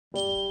Hey.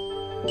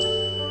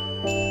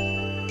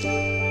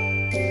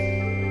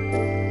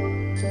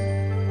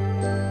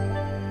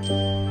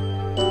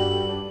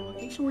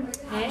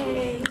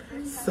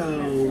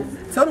 So,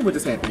 tell them what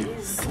just happened.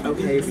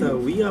 Okay, so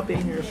we up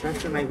in here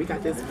stressing like we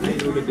got this thing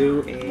to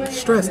do and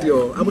Stressed,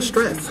 y'all. I was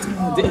stressed.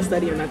 didn't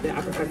study or nothing.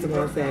 Our professor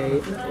gonna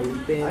say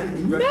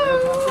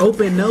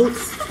Open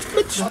notes?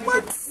 Bitch,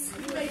 what?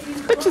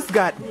 Bitch just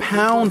got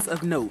pounds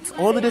of notes.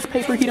 All of this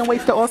paper he done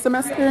wasted all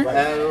semester?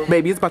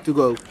 Baby, it's about to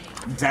go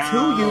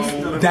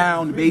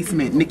down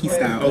basement, Nikki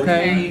style,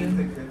 okay?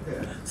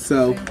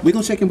 So, we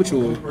gonna check in with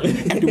y'all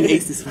after we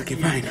ace this fucking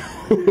final.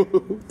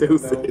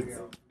 Deuces.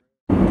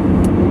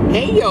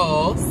 Hey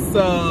y'all,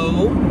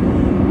 so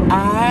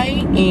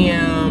I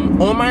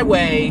am on my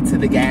way to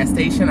the gas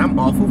station. I'm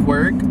off of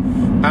work.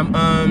 I'm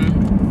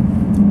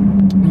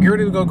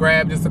ready to go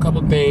grab just a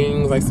couple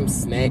things, like some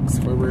snacks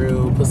for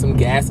real, put some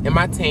gas in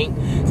my tank.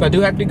 So I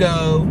do have to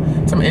go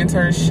to my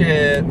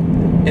internship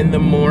in the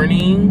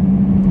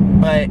morning,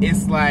 but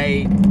it's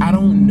like, I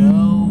don't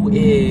know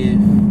if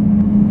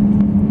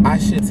I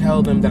should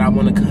tell them that I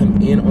want to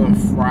come in on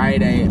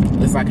Friday.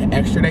 It's like an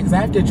extra day because I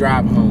have to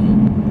drive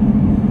home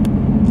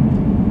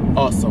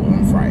also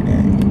on Friday.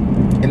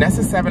 And that's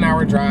a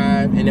 7-hour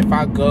drive. And if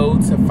I go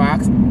to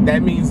Fox,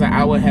 that means that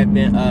I would have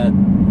been up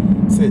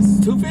since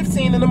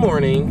 2:15 in the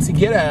morning to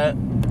get up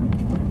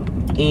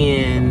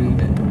and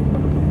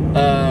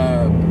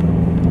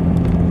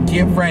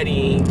get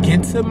ready,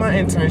 get to my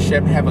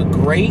internship, have a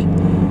great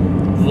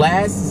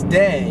last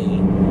day,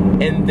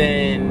 and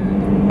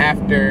then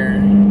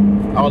after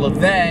all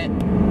of that,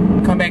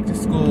 come back to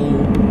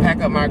school,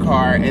 pack up my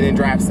car, and then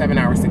drive 7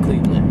 hours to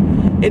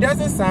Cleveland. It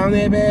doesn't sound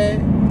that bad,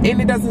 and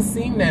it doesn't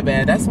seem that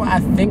bad. That's why I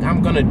think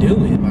I'm gonna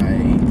do it.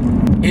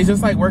 Like, it's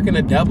just like working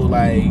a double.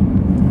 Like,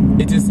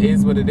 it just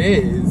is what it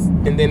is.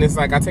 And then it's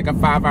like I take a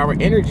 5-hour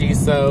energy,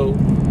 so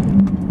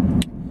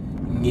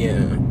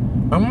yeah.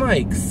 I'm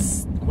like,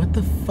 what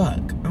the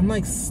fuck? I'm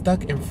like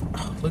stuck in,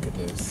 oh, look at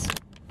this.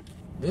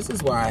 This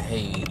is why I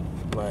hate,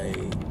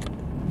 like,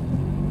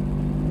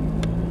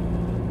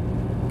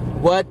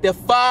 what the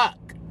fuck?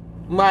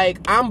 Like,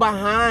 I'm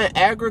behind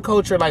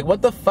agriculture. Like,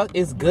 what the fuck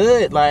is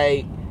good?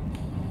 Like,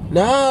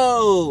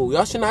 no.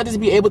 Y'all should not just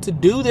be able to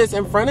do this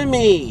in front of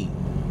me.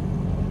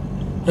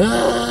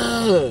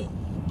 Ugh.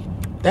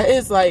 That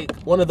is like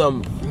one of the,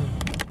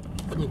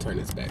 let me turn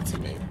this back to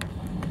me.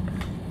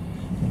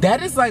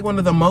 That is like one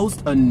of the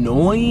most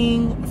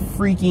annoying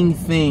freaking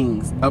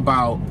things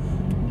about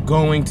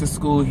going to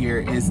school here,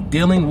 is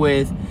dealing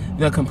with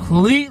the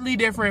completely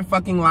different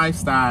fucking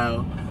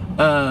lifestyle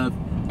of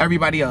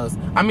everybody else.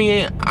 I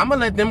mean, I'm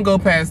gonna let them go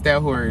past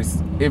that horse.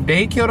 If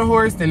they kill the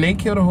horse, then they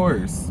kill the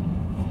horse.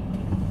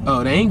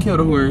 Oh, they ain't kill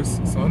the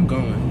horse, so I'm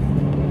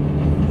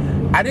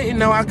going. I didn't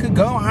know I could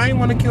go. I ain't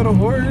want to kill the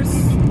horse.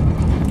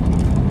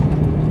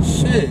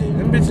 Shit,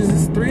 them bitches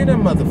is 3 of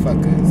them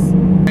motherfuckers.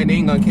 And they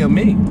ain't gonna kill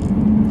me.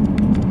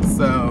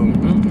 So,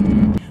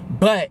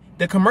 But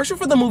the commercial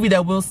for the movie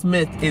that Will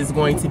Smith is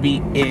going to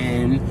be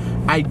in,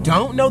 I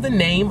don't know the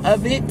name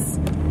of it.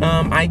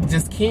 I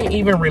just can't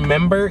even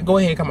remember. Go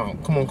ahead, come on.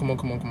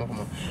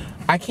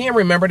 I can't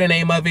remember the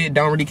name of it,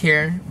 don't really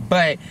care.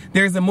 But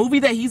there's a movie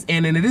that he's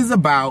in, and it is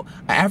about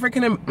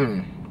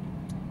an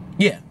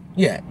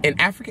an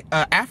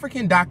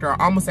African doctor,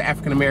 or almost an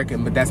African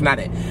American, but that's not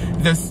it.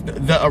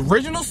 The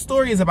original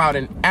story is about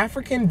an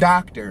African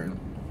doctor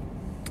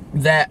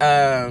that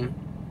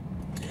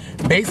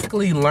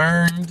basically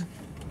learned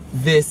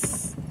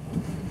this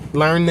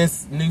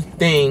new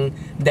thing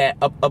that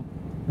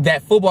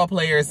that football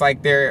players,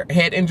 like, their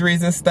head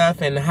injuries and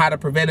stuff, and how to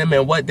prevent them,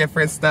 and what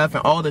different stuff,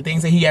 and all the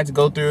things that he had to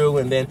go through.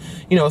 And then,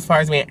 you know, as far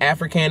as being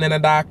African and a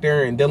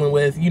doctor and dealing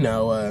with, you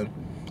know,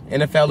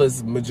 NFL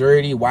is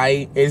majority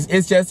white.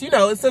 It's just, you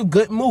know, it's a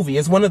good movie.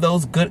 It's one of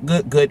those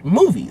good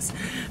movies.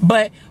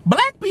 But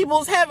black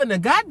people's having a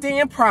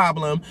goddamn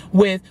problem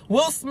with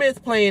Will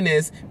Smith playing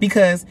this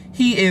because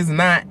he is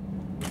not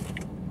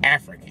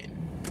African.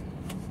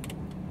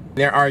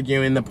 They're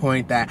arguing the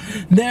point that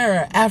there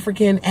are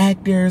African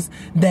actors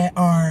that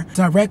are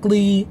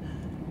directly,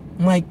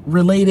 like,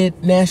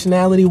 related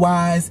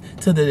nationality-wise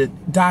to the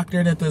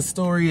doctor that the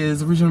story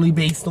is originally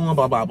based on,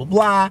 blah, blah, blah,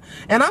 blah.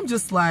 And I'm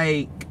just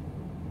like,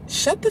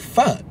 shut the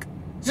fuck.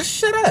 Just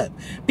shut up.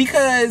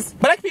 Because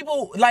black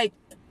people, like,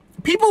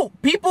 people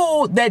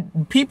that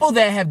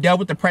have dealt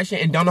with depression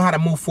and don't know how to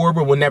move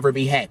forward will never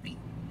be happy.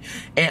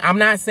 And I'm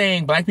not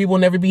saying black people will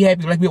never be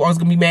happy. Black people are always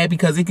gonna be mad,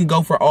 because it can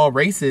go for all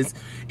races.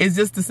 It's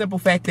just the simple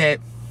fact that,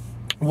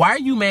 why are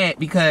you mad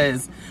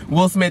because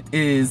Will Smith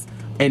is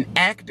an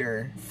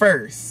actor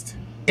first?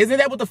 Isn't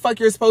that what the fuck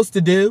you're supposed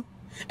to do?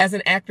 As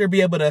an actor,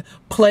 be able to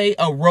play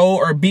a role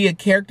or be a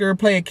character,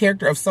 play a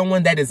character of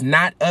someone that is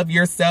not of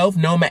yourself.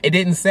 No, it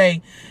didn't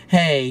say,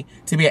 hey,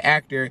 to be an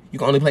actor, you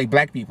can only play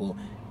black people.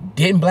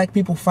 Didn't black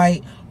people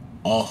fight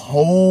a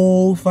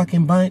whole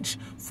fucking bunch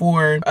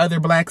for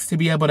other blacks to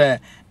be able to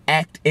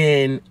act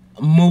in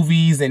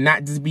movies and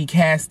not just be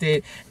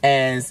casted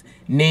as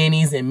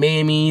nannies and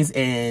mammies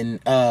and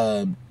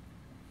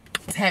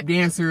tap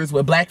dancers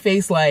with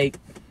blackface? Like,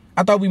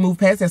 I thought we moved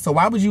past that. So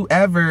why would you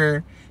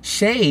ever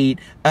shade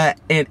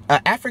an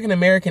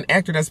African-American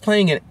actor that's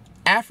playing an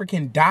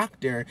African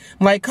doctor?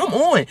 Like, come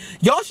on.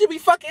 Y'all should be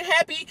fucking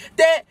happy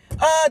that they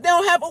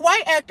don't have a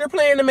white actor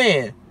playing the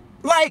man.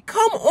 Like,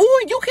 come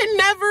on. You can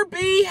never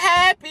be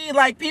happy.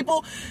 Like,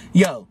 people,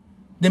 yo,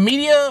 the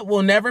media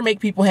will never make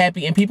people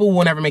happy and people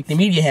will never make the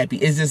media happy.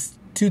 It's just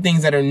two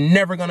things that are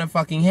never gonna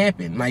fucking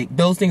happen. Like,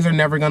 those things are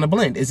never gonna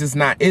blend. It's just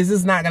not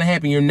gonna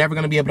happen. You're never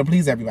gonna be able to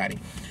please everybody.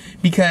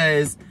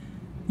 Because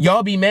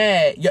y'all be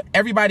mad.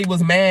 Everybody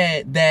was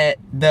mad that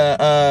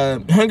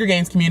the Hunger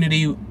Games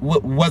community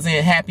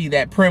wasn't happy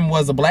that Prim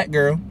was a black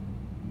girl.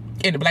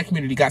 And the black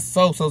community got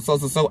so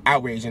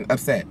outraged and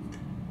upset.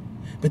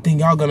 But then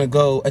y'all gonna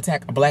go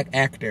attack a black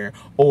actor,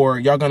 or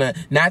y'all gonna,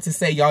 not to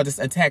say y'all just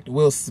attacked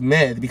Will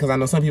Smith, because I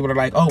know some people are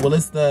like, oh, well,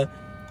 it's the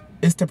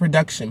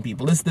production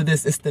people, it's the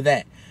this, it's the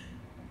that.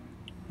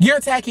 You're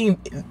attacking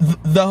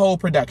the whole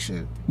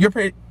production.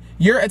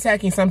 You're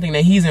attacking something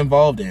that he's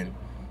involved in.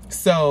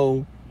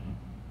 So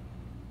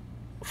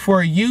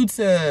for you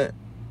to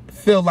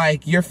feel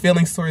like your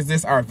feelings towards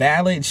this are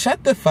valid,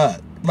 shut the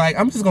fuck. Like,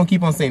 I'm just gonna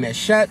keep on saying that.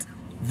 Shut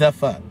the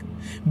fuck.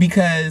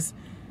 Because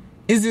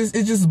it's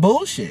just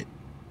bullshit.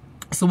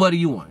 So what do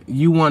you want?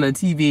 You want a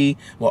TV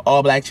with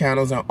all black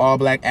channels and all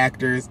black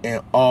actors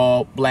and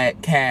all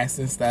black casts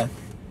and stuff.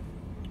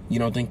 You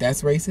don't think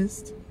that's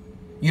racist?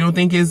 You don't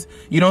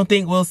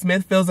think Will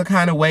Smith feels a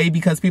kind of way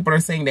because people are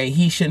saying that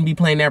he shouldn't be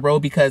playing that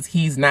role because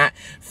he's not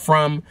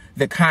from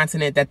the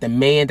continent that the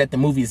man that the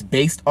movie is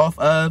based off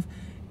of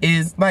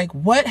is? Like,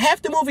 what?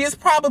 Half the movie is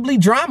probably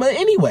drama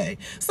anyway.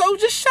 So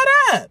just shut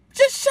up.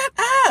 Just shut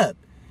up.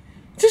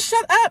 Just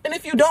shut up. And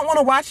if you don't want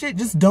to watch it,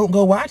 just don't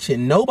go watch it.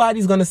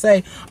 Nobody's going to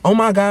say, oh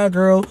my God,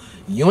 girl,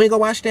 you ain't gonna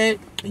watch that.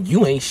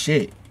 You ain't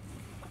shit.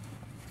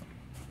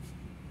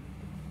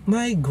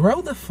 Like,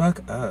 grow the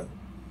fuck up.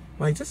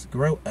 Like, just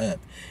grow up.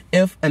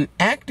 If an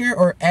actor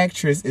or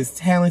actress is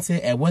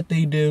talented at what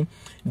they do,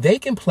 they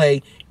can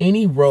play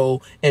any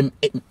role and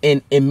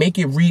make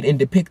it read and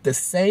depict the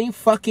same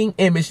fucking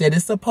image that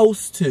it's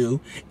supposed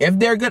to. If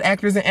they're good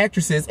actors and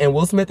actresses, and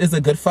Will Smith is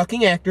a good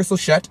fucking actor, so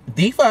shut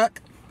the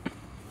fuck,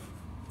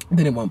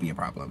 then it won't be a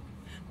problem.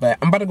 But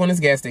I'm about to go in this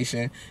gas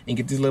station and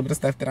get this little bit of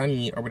stuff that I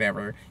need or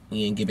whatever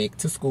and get back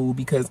to school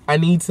because I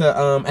need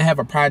to, I have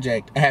a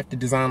project. I have to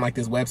design like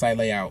this website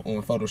layout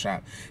on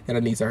Photoshop that I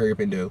need to hurry up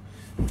and do.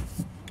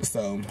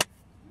 So,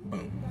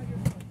 boom.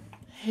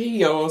 Hey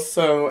y'all,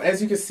 so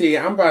as you can see,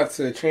 I'm about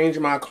to change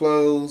my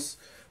clothes.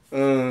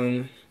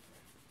 I'm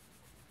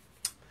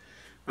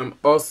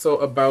also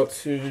about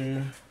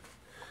to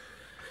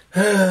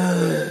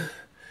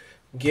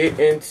get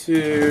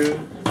into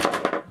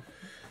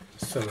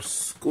some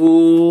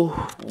school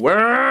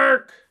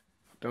work.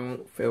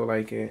 Don't feel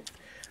like it.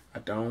 I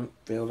don't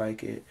feel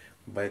like it,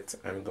 but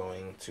I'm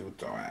going to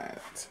do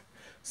it.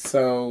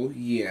 So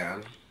yeah,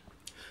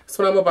 that's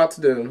what I'm about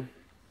to do,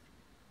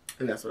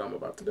 and that's what I'm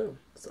about to do.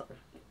 So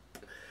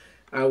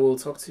I will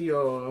talk to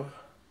y'all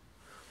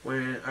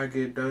when I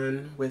get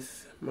done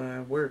with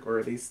my work, or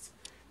at least,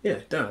 yeah,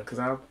 done, because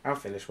I'll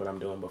finish what I'm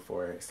doing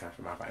before it's time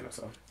for my final.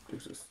 So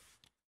deuces.